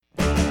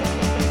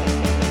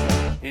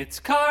It's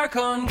car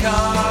con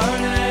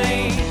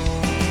carne.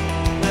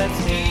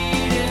 Let's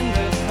eat in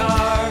the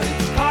car.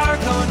 It's car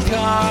con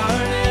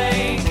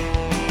carne.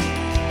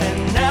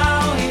 And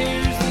now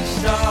here's the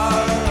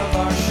star of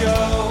our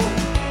show,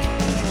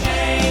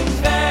 James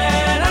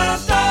Van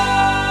Alstyne.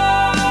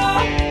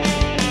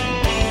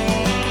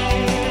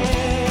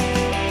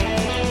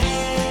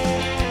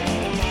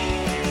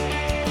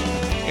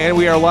 And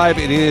we are live.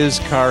 It is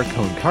Car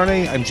Con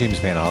Carne. I'm James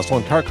Van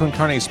Alstyne. Car Con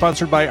Carne is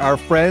sponsored by our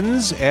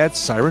friends at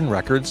Siren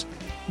Records,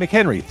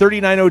 McHenry,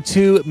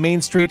 3902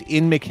 Main Street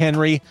in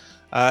McHenry.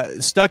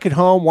 Stuck at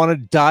home, want to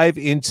dive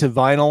into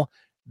vinyl?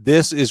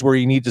 This is where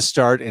you need to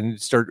start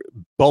and start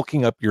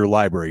bulking up your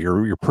library,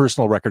 your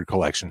personal record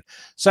collection.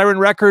 Siren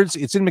Records,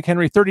 it's in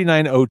McHenry,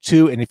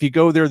 3902. And if you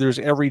go there, there's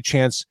every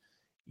chance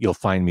you'll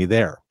find me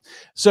there.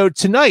 So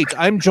tonight,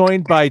 I'm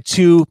joined by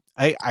two,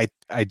 I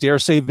dare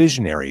say,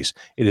 visionaries.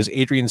 It is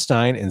Adrian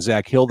Stein and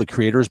Zach Hill, the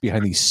creators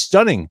behind the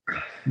stunning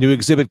new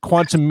exhibit,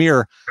 Quantum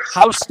Mirror.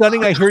 How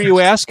stunning, I hear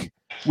you ask?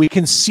 We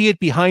can see it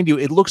behind you.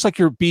 It looks like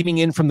you're beaming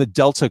in from the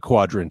Delta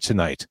Quadrant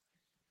tonight.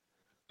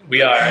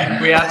 We are.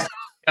 We absolutely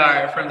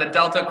are, from the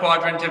Delta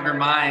Quadrant of your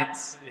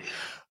minds.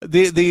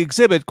 The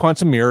exhibit,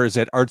 Quantum Mirror, is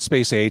at Art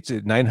Space 8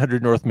 at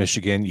 900 North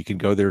Michigan. You can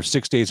go there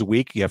 6 days a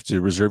week. You have to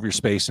reserve your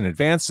space in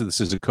advance. So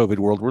this is a COVID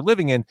world we're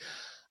living in.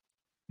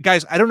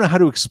 Guys, I don't know how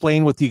to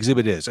explain what the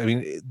exhibit is. I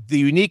mean, the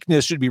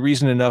uniqueness should be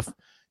reason enough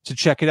to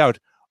check it out.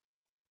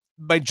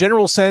 My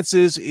general sense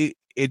is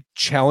it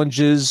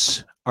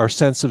challenges our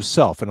sense of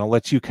self, and I'll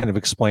let you kind of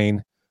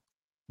explain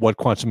what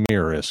Quantum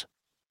Mirror is.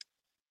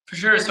 For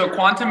sure. So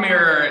Quantum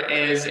Mirror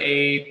is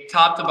a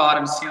top to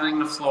bottom, ceiling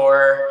to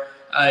floor,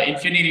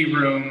 infinity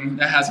room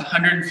that has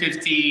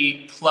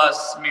 150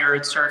 plus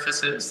mirrored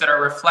surfaces that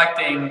are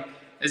reflecting,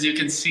 as you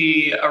can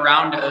see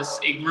around us,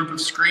 a group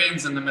of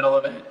screens in the middle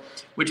of it,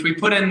 which we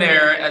put in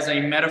there as a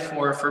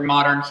metaphor for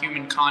modern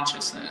human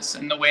consciousness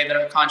and the way that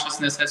our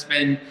consciousness has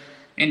been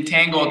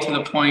entangled to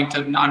the point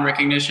of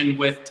non-recognition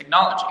with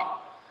technology.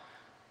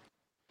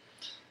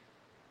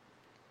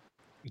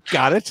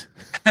 Got it?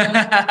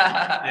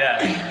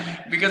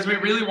 Yeah. Because we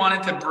really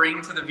wanted to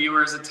bring to the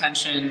viewer's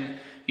attention,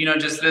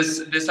 just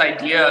this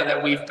idea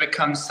that we've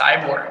become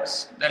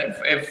cyborgs, that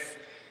if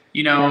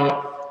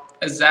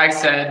as Zach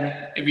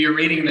said, if you're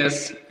reading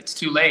this, it's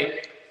too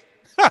late.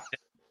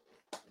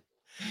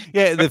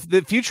 Yeah,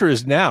 the future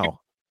is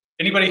now.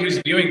 Anybody who's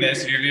viewing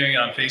this, if you're viewing it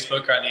on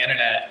Facebook or on the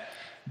internet,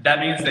 that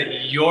means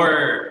that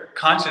your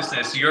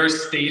consciousness, your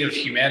state of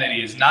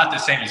humanity is not the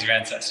same as your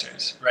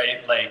ancestors,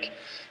 right? Like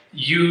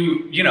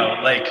you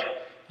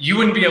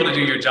wouldn't be able to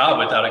do your job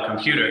without a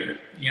computer,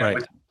 right.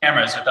 With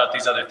cameras, without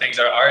these other things.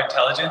 Our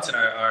intelligence and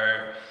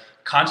our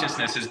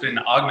consciousness has been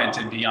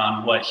augmented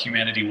beyond what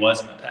humanity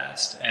was in the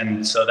past.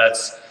 And so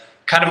that's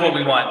kind of what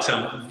we want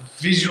to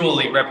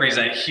visually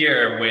represent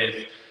here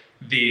with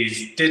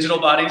these digital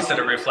bodies that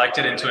are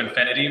reflected into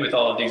infinity with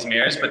all of these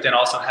mirrors, but then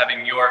also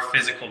having your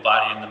physical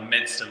body in the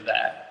midst of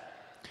that.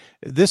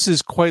 This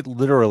is quite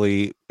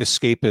literally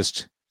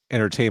escapist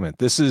entertainment.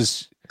 This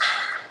is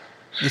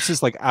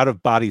like out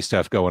of body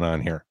stuff going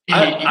on here.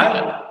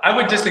 I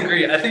would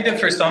disagree. I think that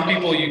for some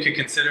people you could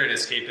consider it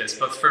escapist,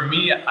 but for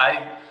me,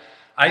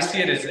 I see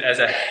it as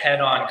a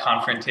head-on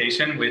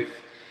confrontation with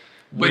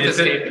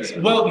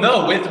escapism.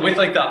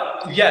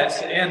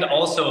 Yes, and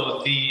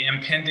also the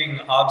impending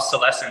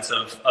obsolescence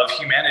of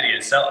humanity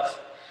itself.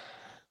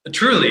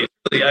 Truly,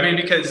 I mean,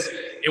 because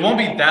it won't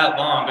be that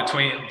long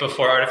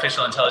before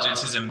artificial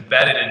intelligence is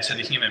embedded into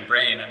the human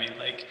brain. I mean,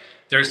 like,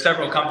 there are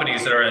several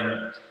companies that are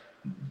in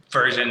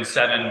version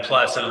 7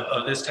 plus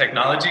of this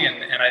technology,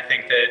 and I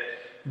think that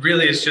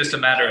really it's just a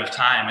matter of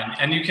time.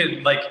 And you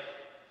can, like,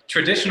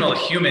 traditional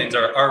humans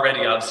are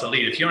already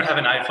obsolete. If you don't have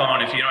an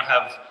iPhone, if you don't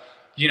have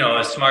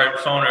a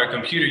smartphone or a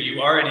computer, you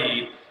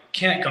already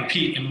can't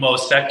compete in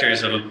most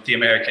sectors of the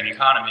American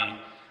economy.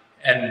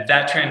 And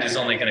that trend is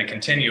only going to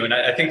continue. And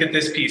I think that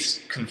this piece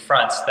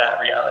confronts that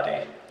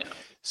reality.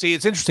 See,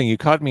 it's interesting. You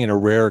caught me in a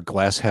rare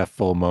glass half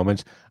full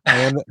moment.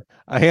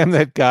 I am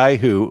that guy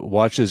who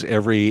watches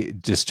every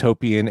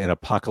dystopian and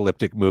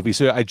apocalyptic movie.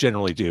 So I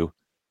generally do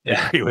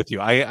agree with you.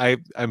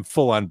 I'm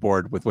full on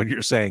board with what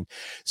you're saying.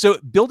 So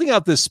building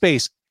out this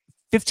space,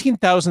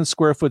 15,000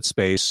 square foot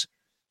space,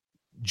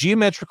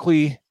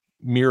 geometrically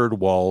mirrored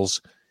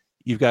walls,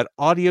 you've got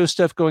audio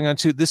stuff going on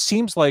too. This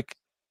seems like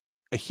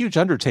a huge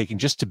undertaking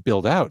just to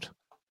build out.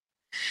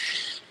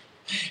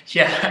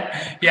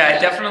 Yeah,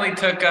 it definitely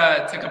took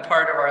a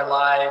part of our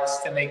lives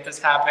to make this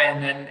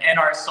happen, and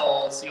our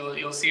souls.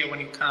 You'll see it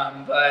when you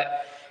come.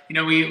 But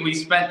we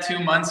spent 2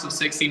 months of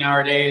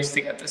 16-hour days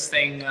to get this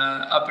thing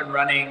up and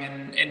running,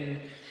 and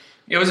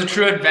it was a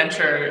true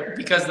adventure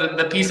because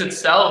the piece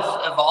itself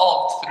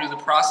evolved through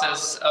the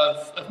process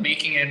of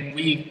making it, and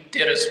we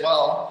did as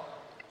well.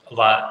 A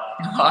lot,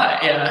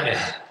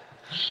 yeah.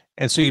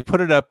 And so you put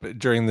it up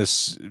during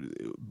this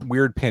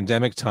weird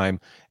pandemic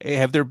time.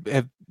 Have there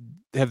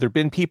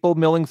been people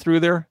milling through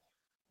there?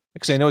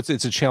 Because I know it's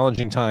a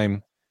challenging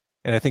time,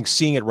 and I think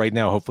seeing it right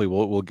now, hopefully,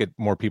 will get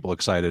more people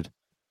excited.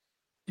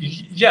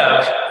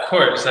 Yeah, of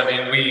course. I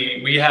mean,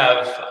 we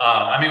have.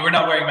 We're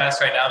not wearing masks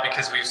right now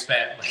because we've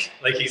spent,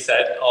 like he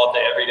said, all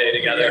day, every day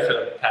together for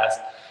the past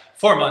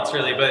 4 months,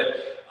 really. But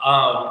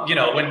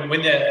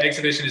when the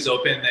exhibition is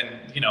open,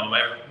 then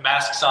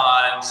masks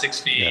on,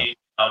 6 feet.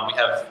 We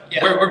have.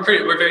 Yeah. We're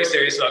very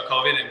serious about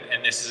COVID,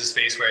 and this is a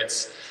space where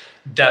it's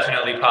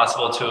definitely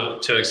possible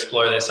to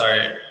explore this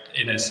art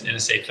in a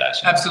safe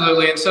fashion.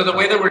 Absolutely. And so the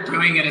way that we're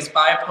doing it is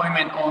by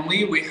appointment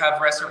only. We have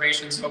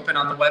reservations open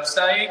on the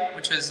website,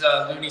 which is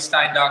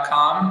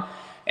looneystein.com.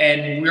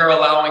 And we're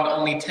allowing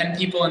only 10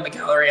 people in the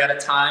gallery at a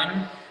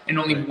time and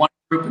only one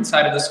group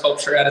inside of the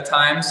sculpture at a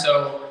time.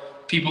 So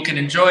people can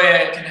enjoy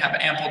it, can have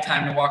ample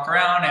time to walk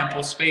around,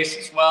 ample space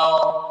as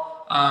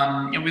well.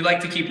 And we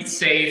like to keep it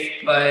safe,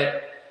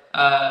 but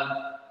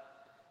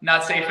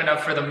not safe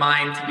enough for the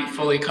mind to be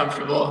fully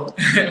comfortable.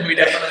 We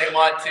definitely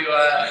want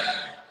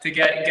to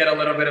get a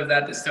little bit of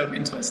that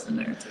dystopian twist in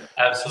there too.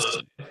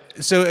 Absolutely.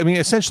 So, I mean,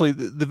 essentially,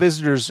 the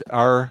visitors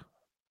are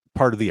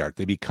part of the art.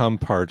 They become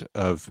part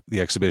of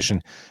the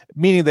exhibition,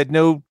 meaning that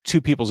no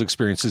two people's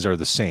experiences are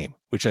the same,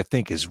 which I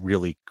think is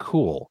really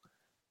cool.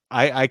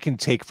 I can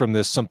take from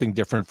this something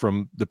different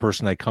from the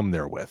person I come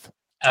there with.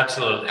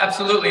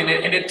 Absolutely.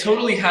 And it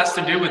totally has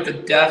to do with the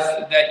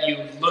depth that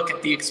you look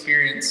at the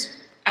experience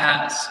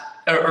as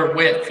or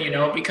with,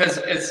 because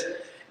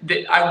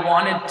I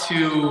wanted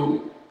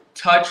to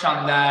touch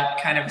on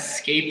that kind of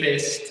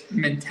escapist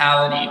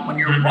mentality when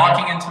you're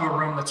walking into a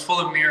room that's full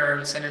of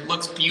mirrors and it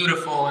looks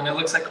beautiful and it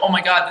looks like, oh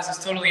my God, this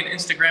is totally an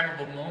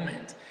Instagrammable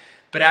moment.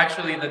 But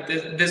actually that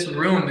this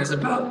room is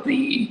about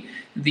the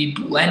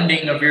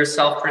blending of your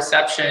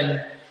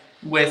self-perception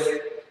with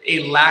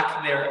a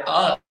lack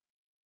thereof.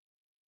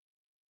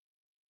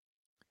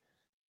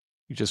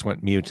 You just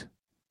went mute.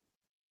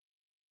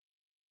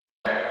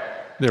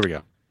 There we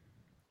go.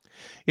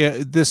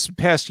 Yeah, this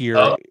past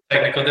year.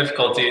 Technical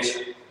difficulties.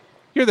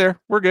 You're there.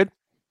 We're good.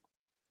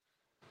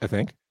 I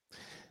think.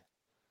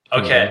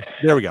 Okay.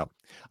 There we go.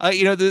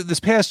 This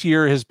past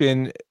year it's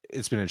been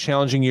a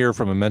challenging year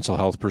from a mental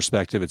health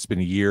perspective. It's been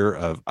a year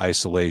of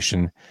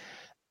isolation.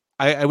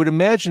 I would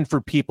imagine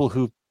for people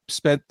who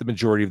spent the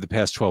majority of the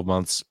past 12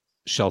 months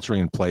sheltering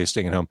in place,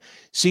 staying at home,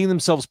 seeing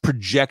themselves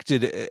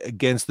projected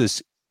against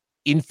this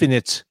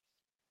infinite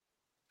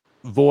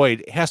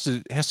void has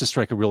to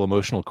strike a real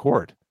emotional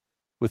chord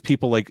with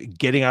people like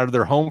getting out of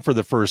their home for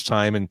the first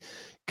time and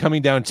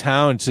coming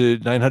downtown to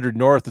 900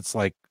 North. It's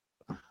like,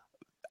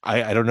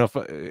 I don't know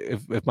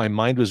if my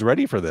mind was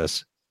ready for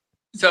this.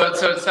 So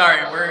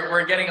sorry,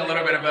 we're getting a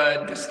little bit of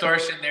a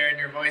distortion there in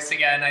your voice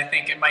again. I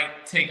think it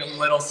might take a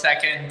little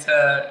second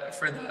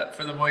for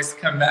the voice to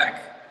come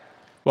back.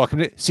 Welcome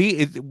to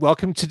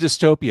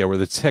dystopia, where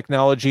the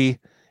technology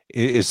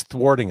is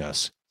thwarting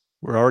us.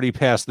 We're already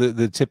past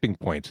the tipping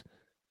point.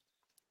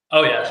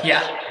 Oh yeah.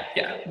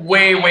 Yeah.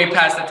 Way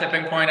past the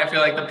tipping point. I feel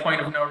like the point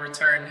of no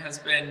return has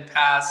been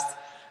passed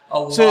a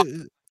lot.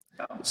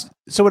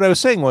 So what I was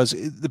saying was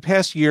the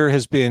past year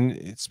it's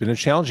been a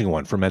challenging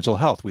one for mental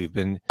health. We've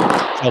been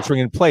sheltering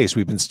in place.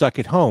 We've been stuck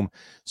at home.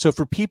 So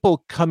for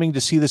people coming to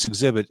see this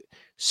exhibit,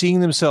 seeing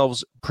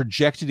themselves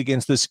projected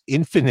against this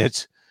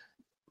infinite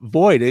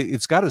void,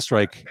 it's got to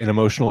strike an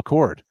emotional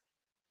chord.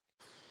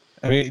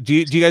 I mean, do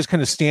you guys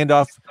kind of stand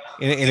off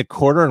in a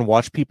corner and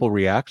watch people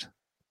react?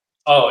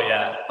 Oh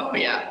yeah.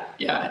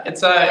 Yeah.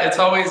 It's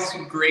always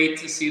great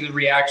to see the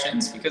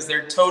reactions because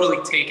they're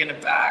totally taken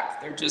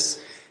aback.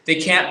 They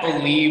can't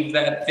believe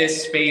that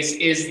this space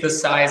is the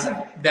size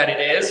that it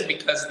is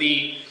because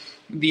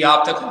the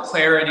optical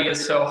clarity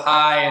is so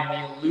high and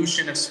the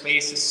illusion of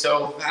space is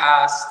so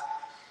vast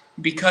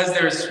because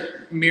there's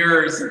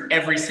mirrors in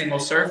every single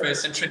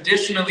surface. And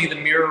traditionally the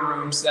mirror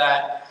rooms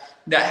that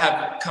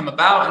have come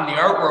about in the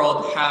art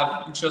world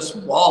have just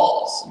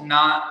walls,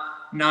 not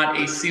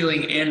a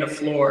ceiling and a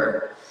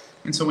floor.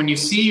 And so when you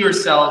see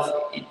yourself,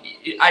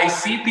 I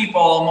see people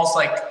almost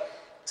like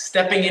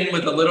stepping in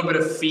with a little bit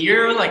of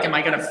fear, like, am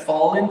I going to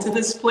fall into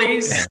this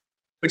place?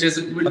 Which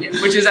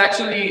is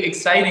actually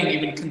exciting,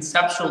 even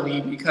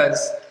conceptually,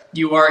 because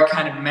you are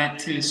kind of meant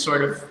to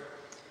sort of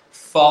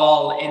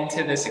fall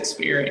into this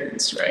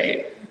experience,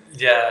 right?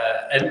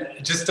 Yeah,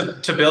 and just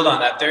to build on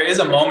that, there is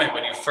a moment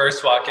when you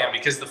first walk in,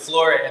 because the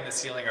floor and the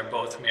ceiling are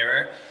both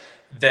mirror,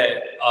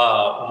 that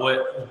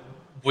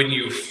when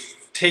you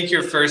take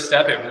your first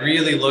step, it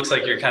really looks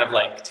like you're kind of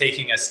like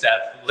taking a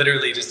step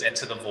literally just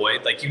into the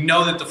void. Like, you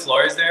know that the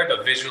floor is there,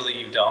 but visually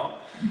you don't.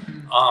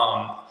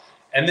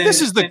 And then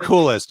this is the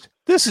coolest.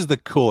 This is the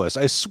coolest.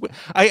 I swear.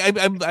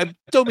 I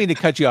don't mean to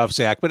cut you off,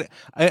 Zach, but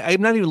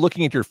I'm not even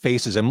looking at your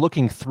faces. I'm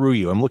looking through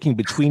you. I'm looking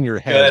between your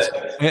heads,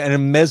 and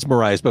I'm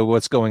mesmerized by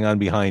what's going on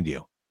behind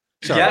you.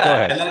 Sorry, go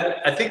ahead. And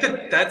I think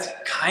that's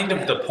kind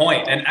of the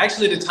point. And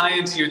actually, to tie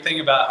into your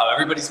thing about how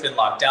everybody's been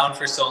locked down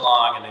for so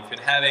long and they've been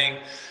having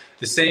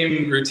the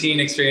same routine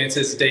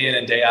experiences day in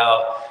and day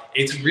out,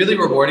 it's really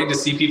rewarding to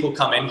see people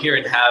come in here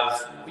and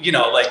have,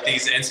 like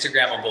these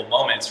Instagrammable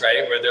moments,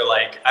 right? Where they're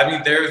like,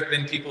 there have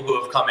been people who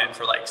have come in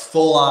for like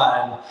full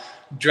on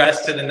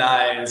dressed to the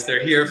nines.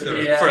 They're here for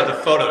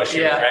the photo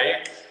shoot,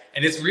 right?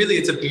 And it's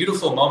a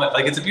beautiful moment.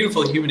 Like, it's a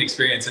beautiful human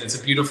experience, and it's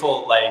a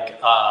beautiful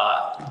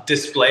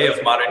display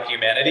of modern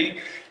humanity.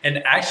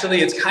 And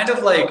actually, it's kind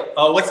of like,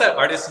 what's that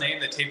artist's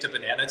name that taped a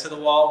banana to the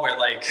wall? Where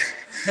like,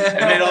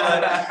 and made all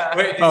that.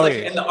 Where it's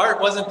and the art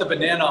wasn't the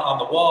banana on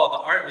the wall. The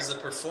art was the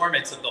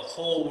performance of the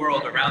whole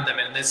world around them.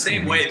 And in the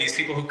same way, these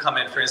people who come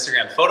in for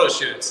Instagram photo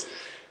shoots,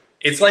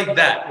 it's like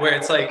that, where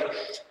it's like,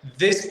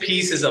 this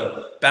piece is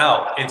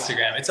about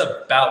Instagram. It's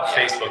about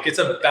Facebook. It's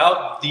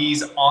about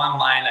these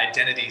online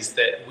identities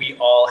that we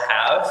all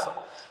have,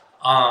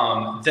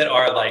 that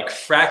are like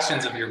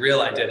fractions of your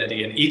real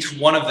identity. And each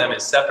one of them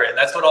is separate. And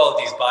that's what all of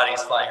these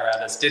bodies flying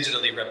around us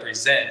digitally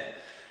represent.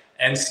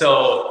 And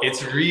so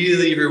it's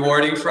really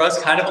rewarding for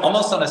us, kind of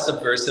almost on a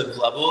subversive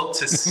level,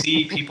 to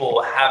see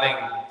people having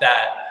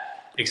that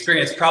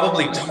experience,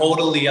 probably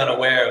totally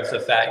unaware of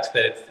the fact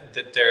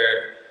that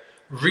they're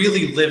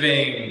really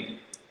living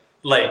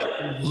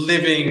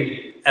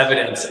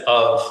evidence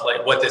of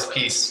like what this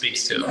piece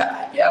speaks to.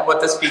 Yeah, what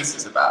this piece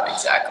is about.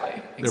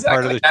 Exactly. They're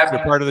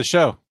part of the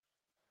show.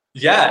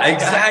 Yeah,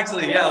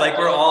 exactly. Yeah, like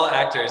we're all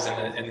actors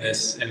in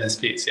this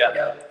piece.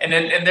 Yeah. And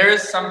there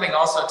is something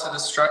also to the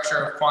structure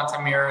of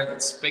Quantum Mirror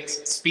that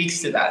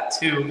speaks to that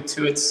too,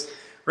 to its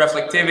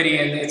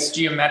reflectivity and its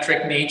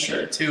geometric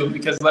nature too.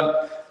 Because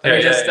let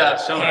me just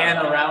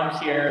pan around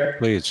here,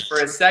 please,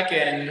 for a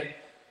second.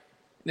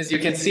 As you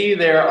can see,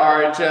 there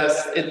are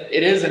just,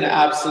 it is an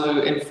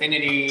absolute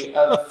infinity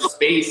of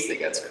space that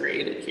gets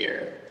created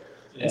here.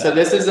 Yeah. And so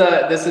this is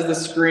the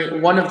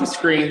screen, one of the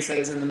screens that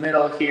is in the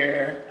middle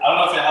here. I don't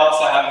know if it helps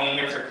to have me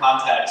here for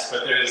context,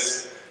 but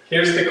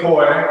here's the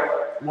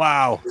core.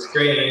 Wow.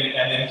 Screen,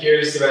 and then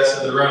here's the rest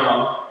of the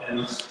room.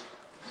 And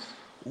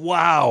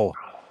wow.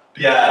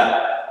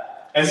 Yeah.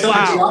 And so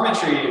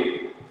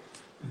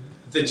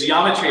the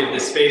geometry of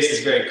this space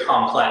is very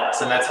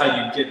complex, and that's how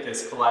you get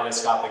this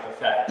kaleidoscopic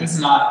effect. It's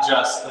not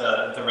just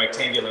the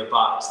rectangular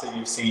box that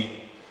you've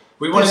seen.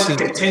 We wanted to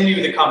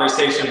continue the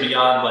conversation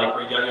beyond like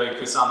where Yayoi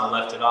Kusama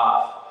left it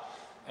off.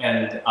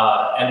 And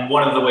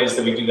one of the ways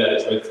that we do that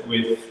is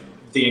with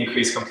the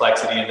increased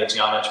complexity in the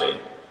geometry.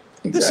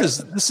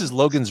 Exactly. This is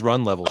Logan's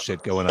Run level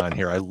shit going on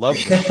here. I love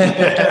it.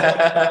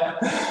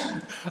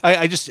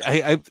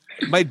 I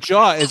my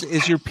jaw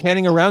as you're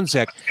panning around,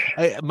 Zach,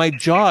 my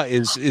jaw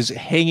is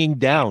hanging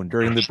down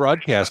during the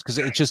broadcast because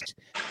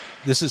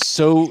this is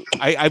so.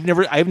 I have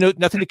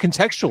nothing to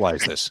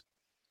contextualize this.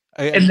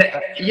 And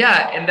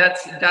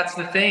that's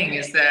the thing,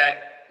 is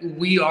that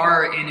we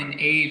are in an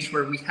age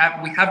where we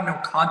have no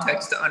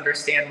context to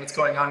understand what's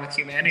going on with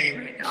humanity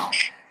right now,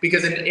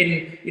 because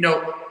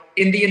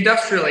in the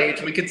industrial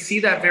age, we could see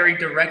that very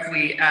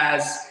directly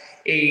as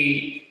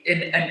an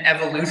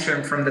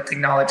evolution from the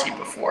technology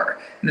before.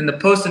 And in the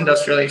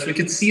post-industrial age, we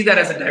could see that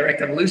as a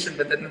direct evolution.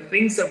 But then the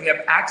things that we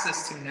have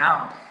access to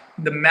now,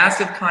 the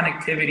massive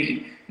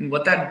connectivity and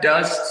what that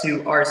does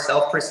to our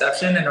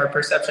self-perception and our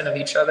perception of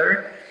each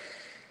other,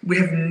 we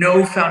have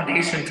no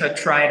foundation to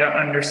try to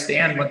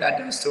understand what that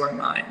does to our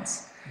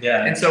minds.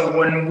 Yeah. And so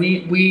when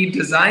we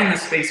design the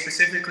space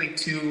specifically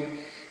to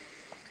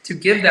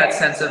give that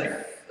sense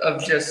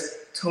of just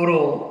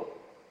total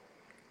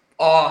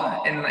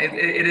awe, and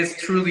it is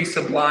truly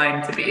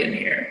sublime to be in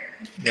here.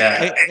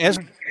 Yeah.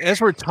 As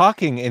we're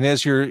talking and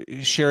as you're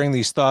sharing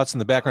these thoughts in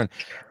the background,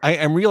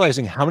 I'm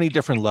realizing how many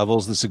different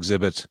levels this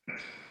exhibit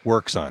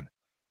works on.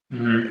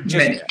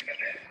 Mm-hmm.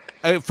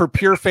 For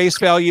pure face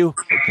value,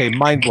 okay,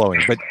 mind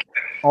blowing. But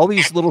all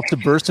these little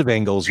subversive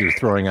angles you're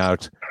throwing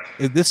out,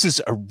 this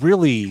is a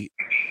really,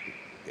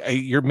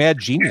 you're mad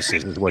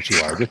geniuses, is what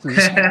you are. This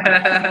is.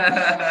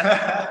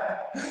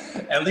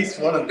 At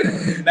least one of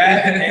them,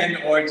 mad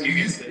and or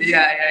geniuses.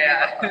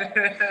 Yeah.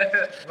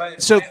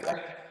 So,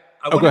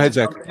 go ahead,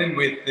 Zach. In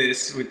with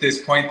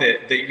this point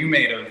that you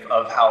made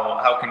of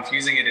how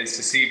confusing it is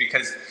to see,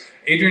 because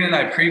Adrian and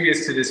I,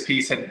 previous to this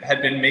piece,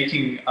 had been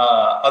making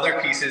other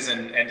pieces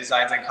and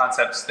designs and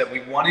concepts that we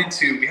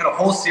had a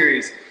whole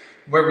series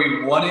where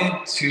we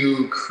wanted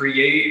to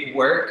create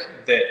work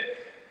that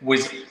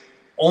was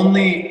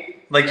only,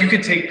 like, you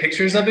could take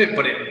pictures of it,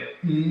 but it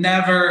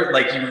never,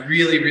 like, you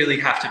really, really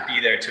have to be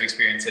there to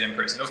experience it in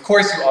person. Of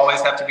course, you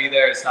always have to be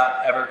there. It's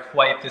not ever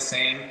quite the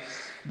same.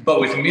 But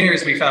with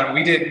mirrors, we found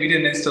we did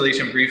an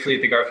installation briefly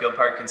at the Garfield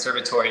Park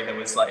Conservatory that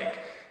was like,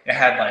 it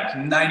had like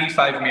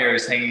 95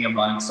 mirrors hanging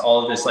amongst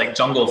all of this like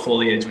jungle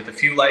foliage with a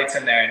few lights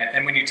in there.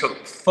 And when you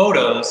took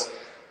photos,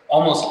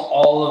 almost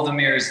all of the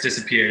mirrors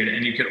disappeared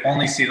and you could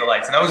only see the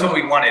lights. And that was what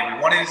we wanted.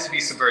 We wanted it to be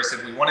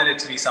subversive. We wanted it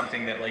to be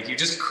something that like you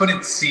just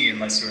couldn't see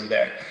unless you were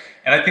there.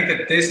 And I think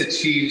that this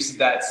achieves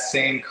that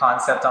same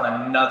concept on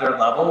another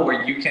level,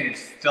 where you can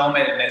film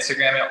it and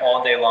Instagram it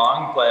all day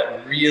long,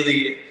 but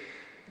really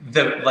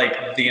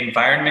the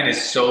environment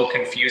is so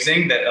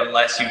confusing that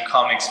unless you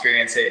come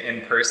experience it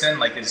in person,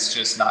 like, it's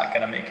just not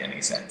going to make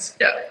any sense.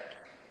 Yeah.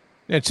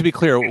 And to be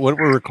clear, what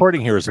we're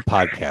recording here is a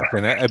podcast,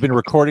 and I've been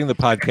recording the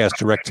podcast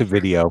direct to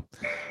video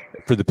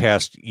for the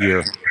past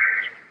year.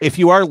 If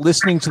you are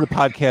listening to the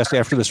podcast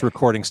after this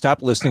recording,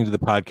 stop listening to the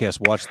podcast,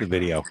 watch the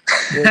video.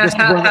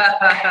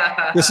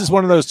 This is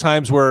one of those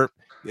times where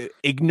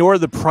ignore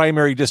the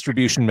primary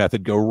distribution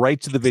method. Go right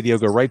to the video.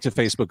 Go right to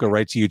Facebook. Go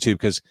right to YouTube,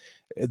 because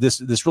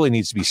this really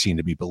needs to be seen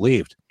to be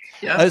believed.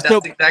 Yeah, that's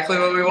exactly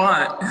what we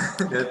want.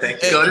 Good,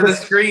 thank you. Go to the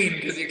screen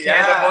because you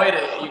can't avoid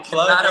it. You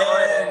cannot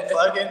avoid it.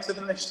 Plug into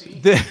the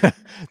machine.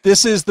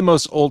 This is the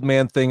most old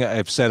man thing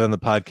I've said on the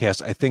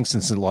podcast, I think,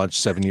 since it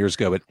launched 7 years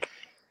ago. But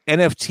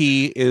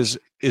NFT is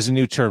a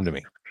new term to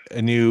me,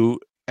 a new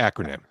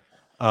acronym.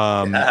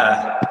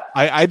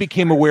 I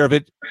became aware of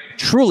it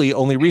truly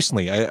only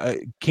recently.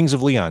 Kings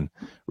of Leon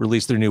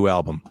released their new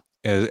album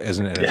as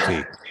an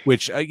NFT,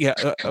 which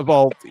of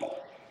all,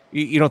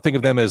 you don't think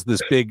of them as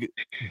this big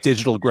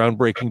digital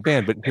groundbreaking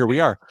band, but here we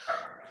are.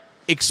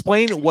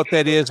 Explain what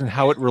that is and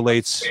how it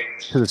relates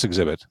to this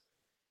exhibit.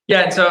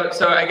 Yeah, and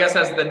so I guess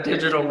as the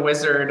digital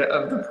wizard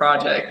of the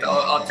project,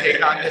 I'll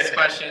take on this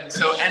question.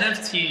 So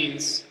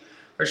NFTs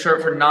are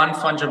short for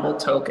non-fungible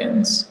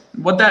tokens.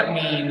 What that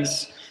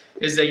means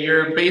is that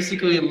you're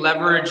basically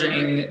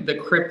leveraging the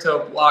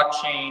crypto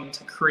blockchain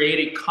to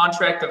create a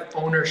contract of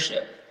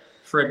ownership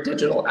for a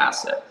digital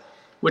asset,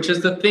 which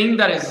is the thing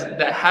that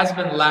has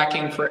been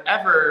lacking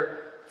forever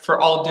for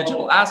all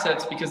digital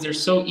assets, because they're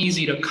so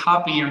easy to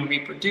copy and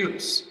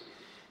reproduce.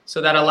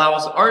 So that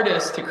allows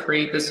artists to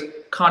create this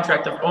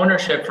contract of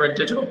ownership for a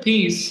digital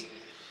piece.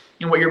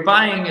 And what you're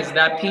buying is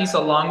that piece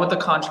along with the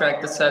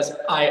contract that says,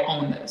 I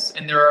own this.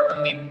 And there are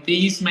only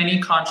these many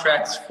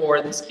contracts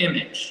for this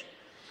image.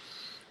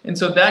 And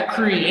so that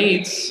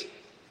creates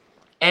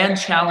and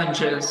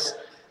challenges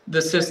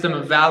the system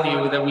of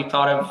value that we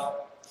thought of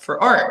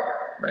for art,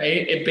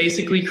 right? It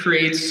basically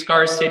creates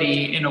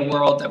scarcity in a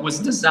world that was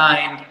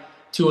designed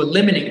to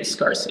eliminate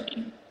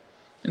scarcity.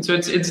 And so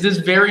it's this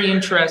very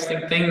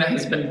interesting thing that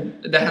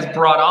has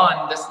brought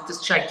on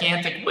this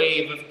gigantic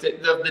wave of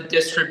the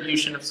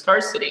distribution of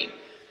scarcity.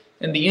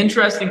 And the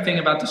interesting thing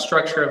about the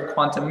structure of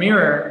Quantum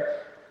Mirror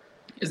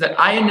is that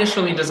I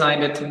initially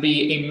designed it to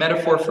be a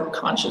metaphor for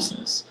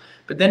consciousness,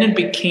 but then it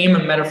became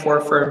a metaphor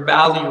for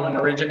value and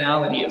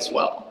originality as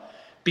well,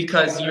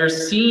 because you're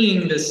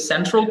seeing this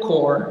central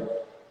core,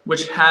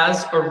 which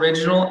has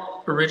original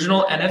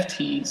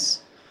NFTs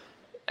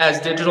as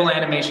digital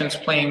animations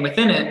playing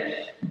within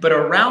it, but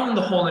around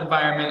the whole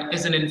environment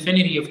is an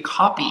infinity of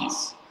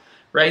copies,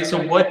 right?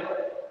 So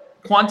what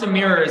Quantum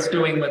Mirror is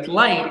doing with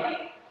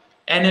light,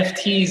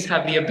 NFTs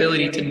have the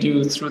ability to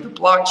do through the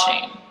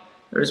blockchain.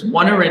 There's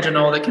one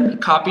original that can be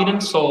copied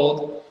and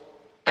sold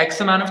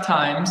X amount of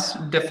times,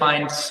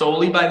 defined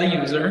solely by the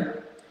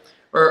user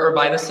or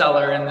by the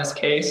seller in this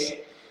case.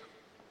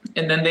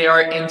 And then they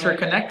are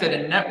interconnected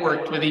and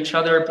networked with each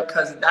other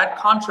because that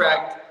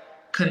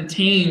contract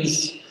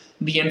contains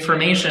the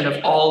information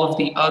of all of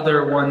the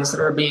other ones that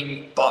are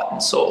being bought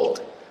and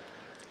sold.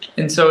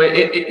 And so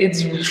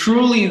it's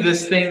truly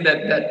this thing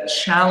that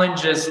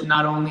challenges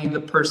not only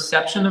the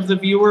perception of the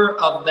viewer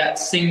of that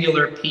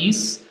singular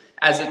piece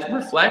as it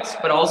reflects,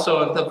 but also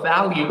of the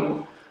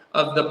value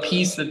of the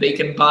piece that they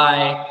can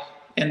buy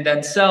and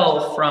then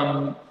sell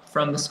from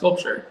the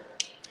sculpture.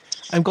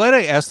 I'm glad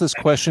I asked this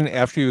question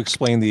after you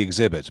explained the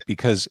exhibit,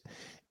 because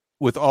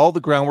with all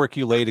the groundwork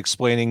you laid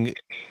explaining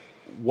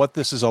what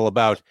this is all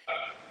about,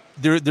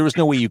 there was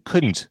no way you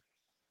couldn't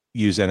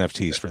use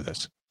NFTs for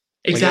this.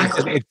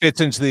 Exactly. Like it fits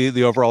into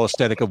the overall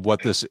aesthetic of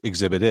what this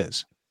exhibit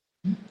is.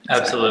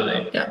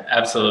 Absolutely. Yeah.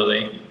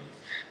 Absolutely.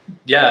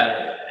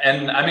 Yeah.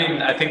 And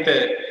I think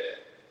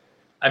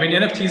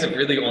NFTs have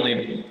really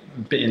only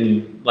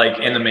been like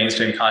in the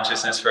mainstream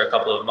consciousness for a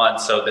couple of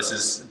months. So this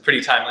is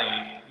pretty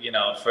timely,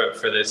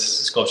 for this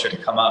sculpture to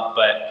come up.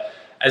 But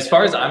as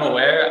far as I'm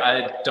aware,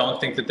 I don't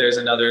think that there's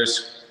another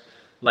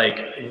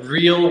like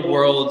real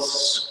world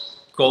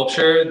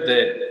sculpture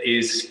that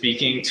is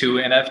speaking to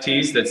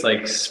NFTs that's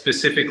like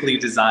specifically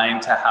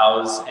designed to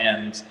house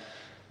and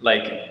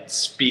like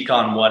speak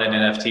on what an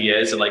NFT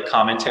is, or like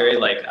commentary.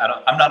 Like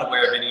I'm not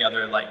aware of any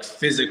other like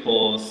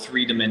physical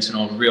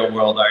 3-dimensional real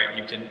world art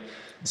you can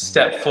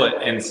step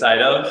foot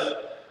inside of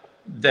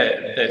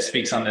that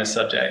speaks on this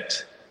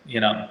subject,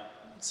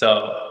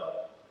 So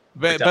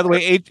by the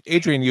way,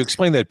 Adrian, you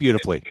explained that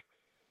beautifully.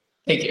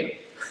 Thank you.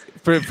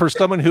 For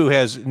someone who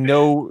has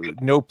no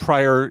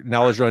prior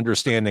knowledge or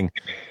understanding,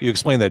 you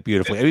explained that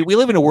beautifully. I mean, we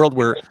live in a world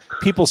where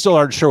people still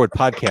aren't sure what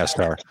podcasts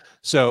are.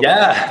 So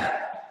yeah,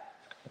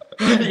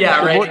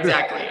 right.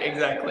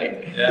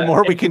 Exactly. The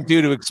more we can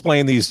do to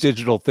explain these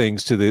digital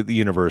things to the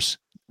universe,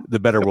 the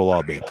better we'll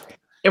all be.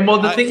 And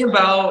well, the thing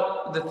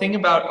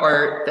about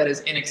art that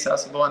is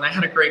inaccessible, and I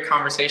had a great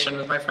conversation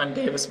with my friend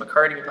Davis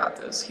McCarty about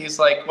this. He's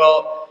like,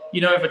 well,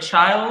 if a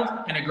child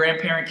and a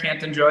grandparent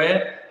can't enjoy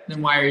it,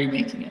 then why are you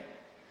making it?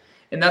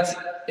 And that's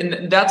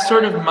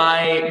sort of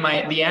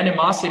the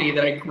animosity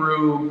that I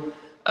grew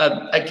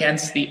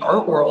against the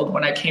art world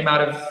when I came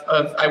out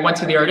of I went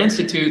to the Art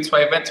Institute, so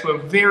I went to a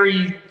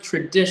very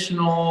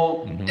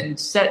traditional and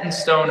set in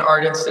stone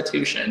art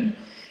institution.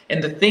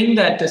 And the thing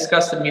that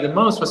disgusted me the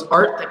most was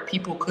art that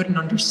people couldn't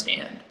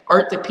understand,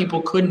 art that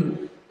people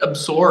couldn't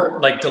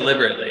absorb. Like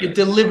deliberately,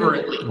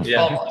 yeah.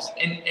 Almost.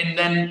 And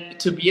then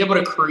to be able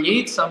to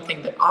create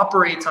something that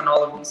operates on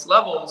all of these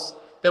levels,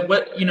 that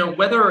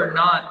whether or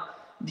not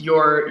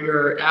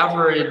your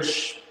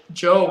average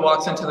Joe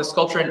walks into the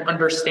sculpture and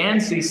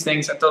understands these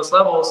things at those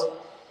levels,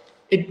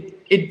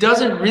 it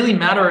doesn't really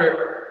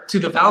matter to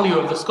the value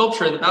of the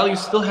sculpture. The value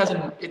still has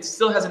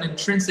an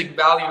intrinsic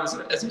value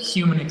as a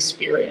human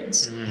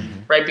experience,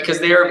 right? Because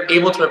they are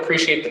able to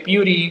appreciate the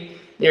beauty.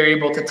 They're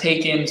able to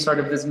take in sort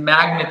of this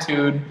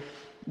magnitude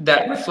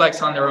that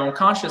reflects on their own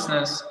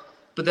consciousness.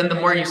 But then the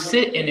more you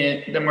sit in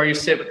it, the more you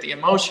sit with the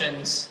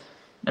emotions,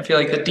 I feel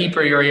like the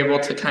deeper you're able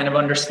to kind of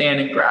understand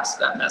and grasp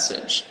that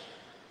message.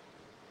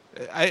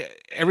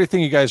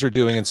 Everything you guys are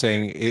doing and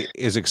saying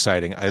is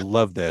exciting. I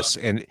love this.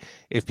 And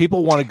if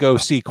people want to go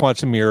see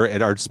Quantum Mirror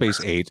at Art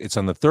Space 8, it's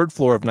on the 3rd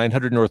floor of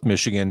 900 North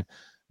Michigan,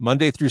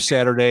 Monday through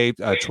Saturday,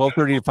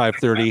 12:30 to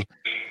 5:30.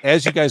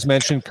 As you guys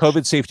mentioned,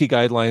 COVID safety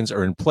guidelines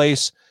are in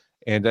place.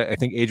 And I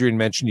think Adrian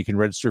mentioned you can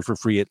register for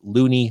free at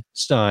Looney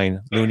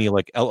Stein, Looney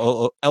like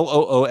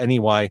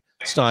Looney,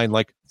 Stein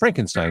like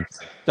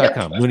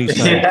Frankenstein.com. Looney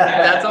Stein. Yeah,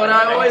 that's what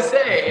I always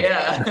say.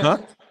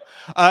 Yeah.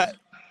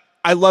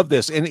 I love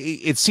this, and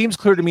it seems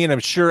clear to me, and I'm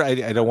sure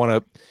I don't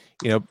want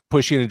to,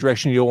 push you in a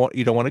direction you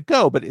don't want to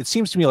go, but it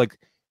seems to me like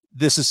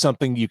this is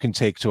something you can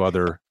take to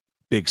other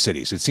big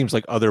cities. It seems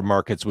like other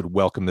markets would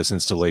welcome this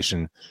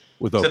installation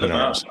with open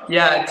arms.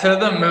 Yeah, to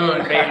the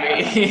moon,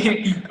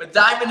 baby, with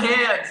diamond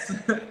hands.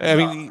 I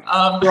mean,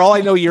 for all I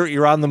know,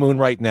 you're on the moon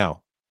right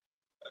now.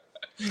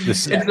 And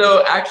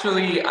so,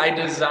 actually, I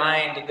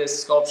designed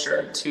this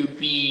sculpture to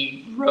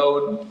be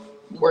road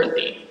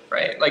worthy.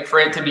 Right, like for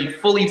it to be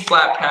fully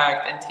flat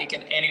packed and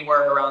taken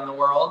anywhere around the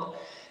world.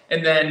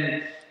 And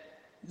then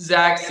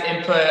Zach's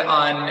input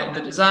on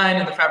the design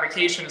and the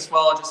fabrication as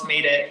well just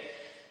made it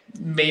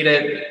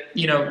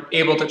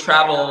able to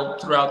travel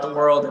throughout the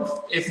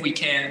world if we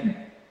can,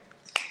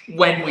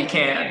 when we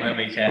can.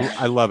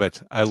 I love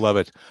it.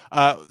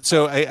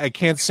 So I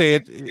can't say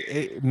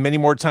it many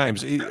more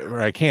times, or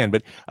I can,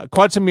 but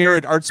Quantum Mirror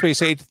at Art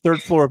Space 8,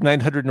 3rd floor of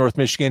 900 North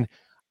Michigan.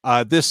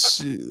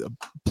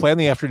 Plan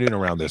the afternoon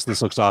around this.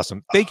 This looks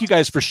awesome. Thank you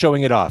guys for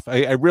showing it off.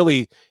 I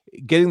really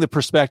getting the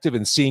perspective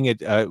and seeing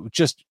it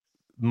just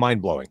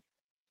mind blowing.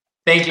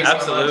 Thank you.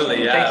 Absolutely.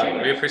 So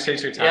yeah. We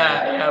appreciate your time.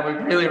 Yeah. We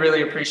really,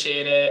 really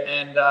appreciate it.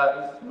 And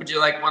would you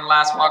like one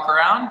last walk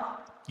around?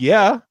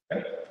 Yeah.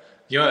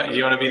 You want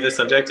to be the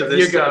subject of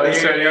this? You go.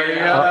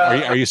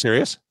 Are you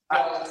serious?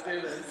 Let's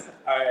do this.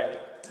 All right.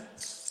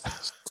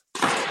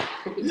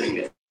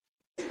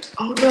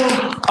 Oh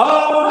no.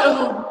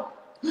 Oh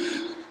no.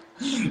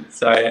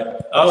 Sorry.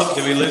 Oh,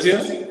 did we lose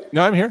you?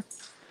 No, I'm here.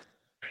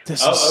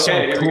 This is so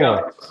here cool. we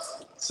go.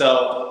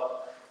 So,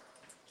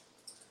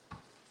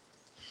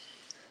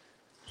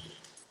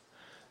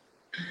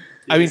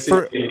 I mean,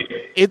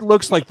 it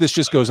looks like this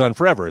just goes on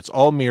forever. It's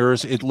all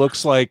mirrors. It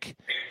looks like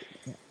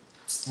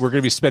we're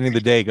going to be spending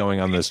the day going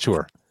on this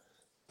tour.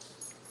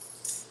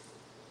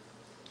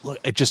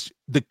 Look,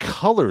 the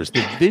colors,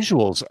 the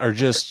visuals are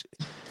just.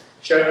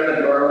 Show them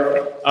the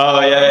doorway.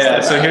 Oh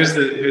yeah. So here's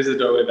the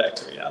doorway back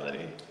to reality.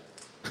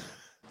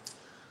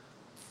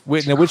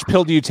 Wait, now which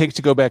pill do you take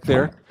to go back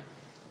there?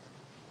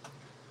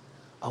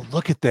 Oh,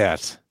 look at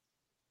that.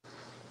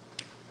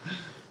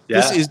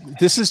 Yeah.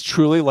 This is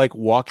truly like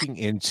walking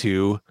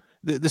into.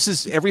 This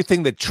is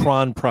everything that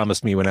Tron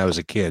promised me when I was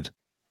a kid.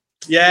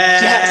 Yes.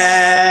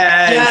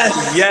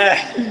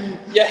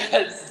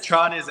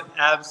 Tron is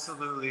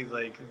absolutely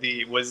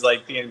was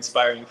the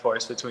inspiring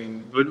force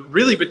behind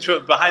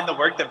the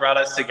work that brought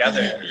us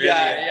together. Really,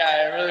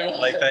 it really was.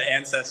 Like the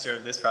ancestor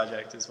of this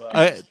project as well.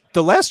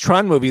 The last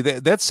Tron movie,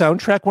 that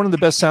soundtrack, one of the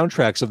best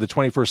soundtracks of the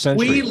 21st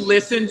century. We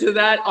listened to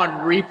that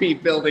on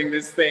repeat building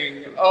this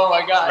thing. Oh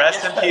my God.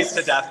 Rest in peace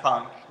to Daft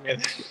Punk.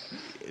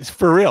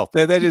 For real.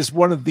 That is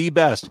one of the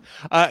best.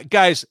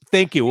 Guys,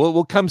 thank you.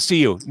 We'll come see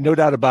you. No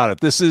doubt about it.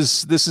 This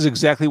is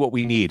exactly what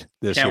we need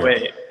this year. Can't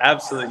wait.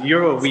 Absolutely.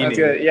 You're what we need.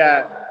 Good.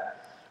 Yeah.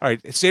 All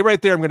right. Stay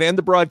right there. I'm going to end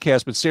the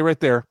broadcast, but stay right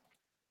there.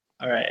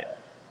 All right.